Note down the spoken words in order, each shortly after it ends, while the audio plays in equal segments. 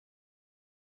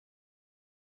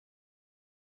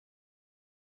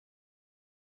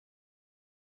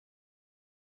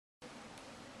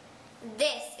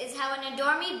This is how an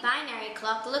Adormi binary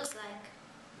clock looks like.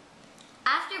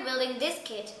 After building this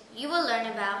kit, you will learn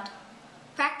about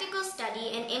practical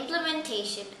study and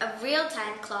implementation of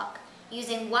real-time clock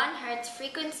using 1 Hz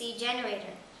frequency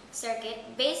generator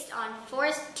circuit based on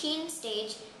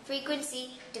 14-stage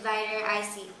frequency divider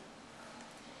IC.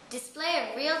 Display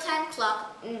of real-time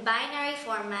clock in binary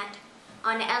format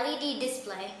on LED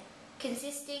display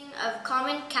consisting of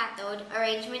common cathode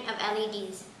arrangement of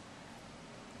LEDs.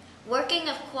 Working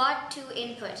of quad 2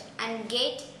 input and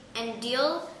gate and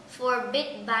dual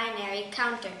 4-bit binary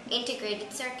counter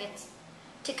integrated circuits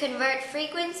to convert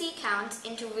frequency counts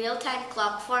into real-time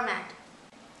clock format.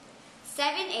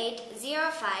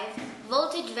 7805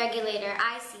 voltage regulator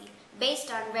IC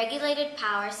based on regulated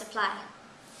power supply.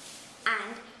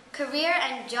 And career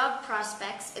and job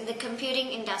prospects in the computing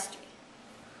industry.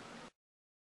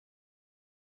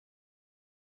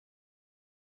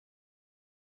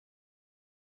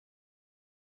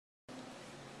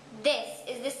 This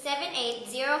is the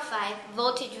 7805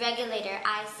 voltage regulator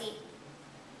IC.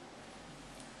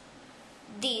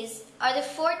 These are the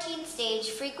 14-stage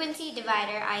frequency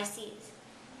divider ICs.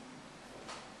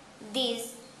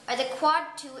 These are the quad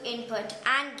 2 input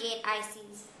and gate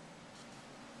ICs.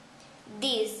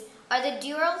 These are the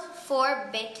dual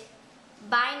 4-bit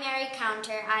binary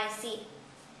counter IC.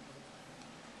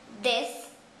 This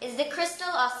is the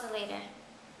crystal oscillator.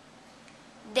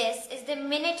 This is the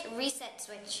minute reset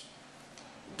switch.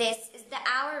 This is the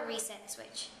hour reset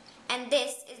switch. And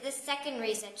this is the second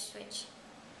reset switch.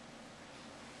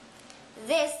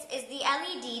 This is the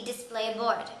LED display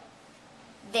board.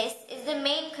 This is the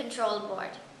main control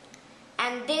board.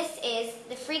 And this is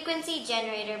the frequency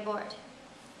generator board.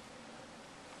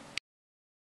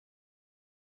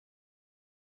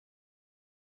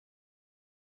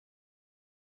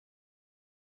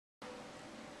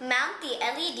 Mount the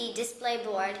LED display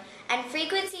board and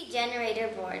frequency generator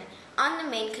board on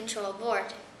the main control board.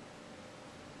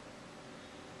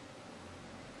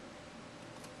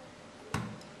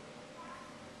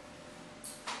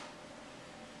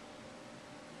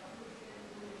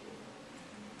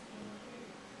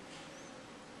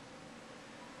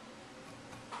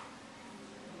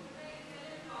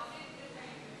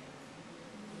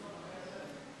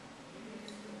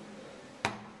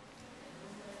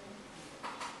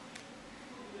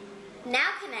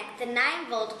 Now connect the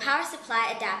 9-volt power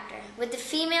supply adapter with the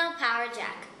female power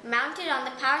jack mounted on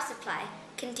the power supply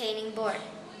containing board.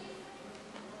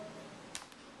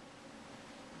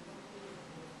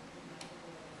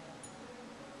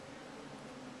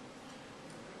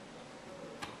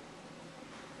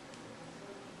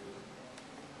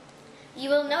 You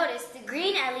will notice the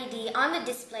green LED on the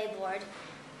display board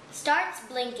starts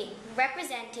blinking,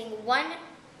 representing 1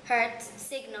 Hz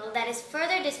signal that is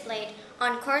further displayed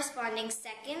on corresponding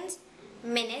seconds,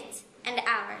 minutes, and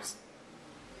hours.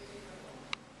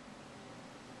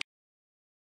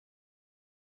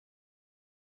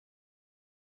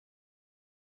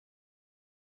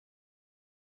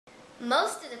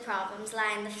 Most of the problems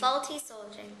lie in the faulty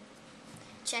soldering.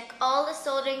 Check all the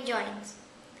soldering joints.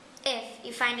 If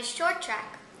you find a short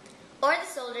track or the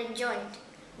soldering joint,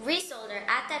 resolder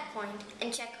at that point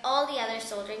and check all the other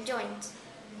soldering joints.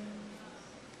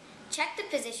 Check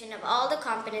the position of all the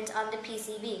components on the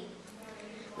PCB.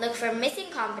 Look for missing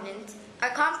components or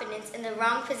components in the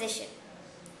wrong position.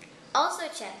 Also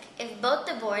check if both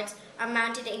the boards are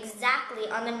mounted exactly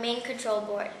on the main control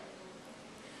board.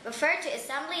 Refer to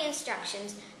assembly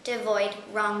instructions to avoid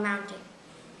wrong mounting.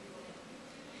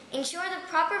 Ensure the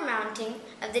proper mounting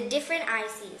of the different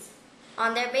ICs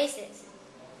on their bases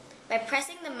by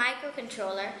pressing the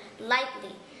microcontroller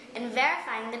lightly and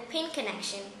verifying the pin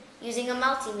connection using a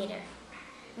multimeter.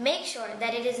 Make sure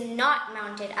that it is not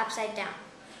mounted upside down.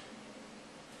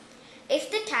 If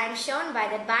the time shown by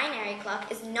the binary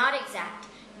clock is not exact,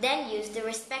 then use the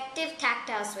respective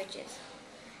tactile switches,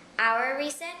 hour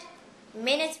reset,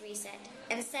 minutes reset,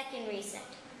 and second reset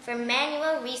for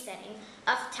manual resetting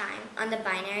of time on the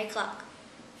binary clock.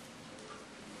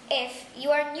 If you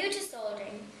are new to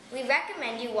soldering, we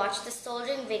recommend you watch the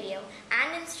soldering video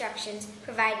and instructions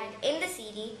provided in the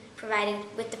CD provided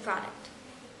with the product.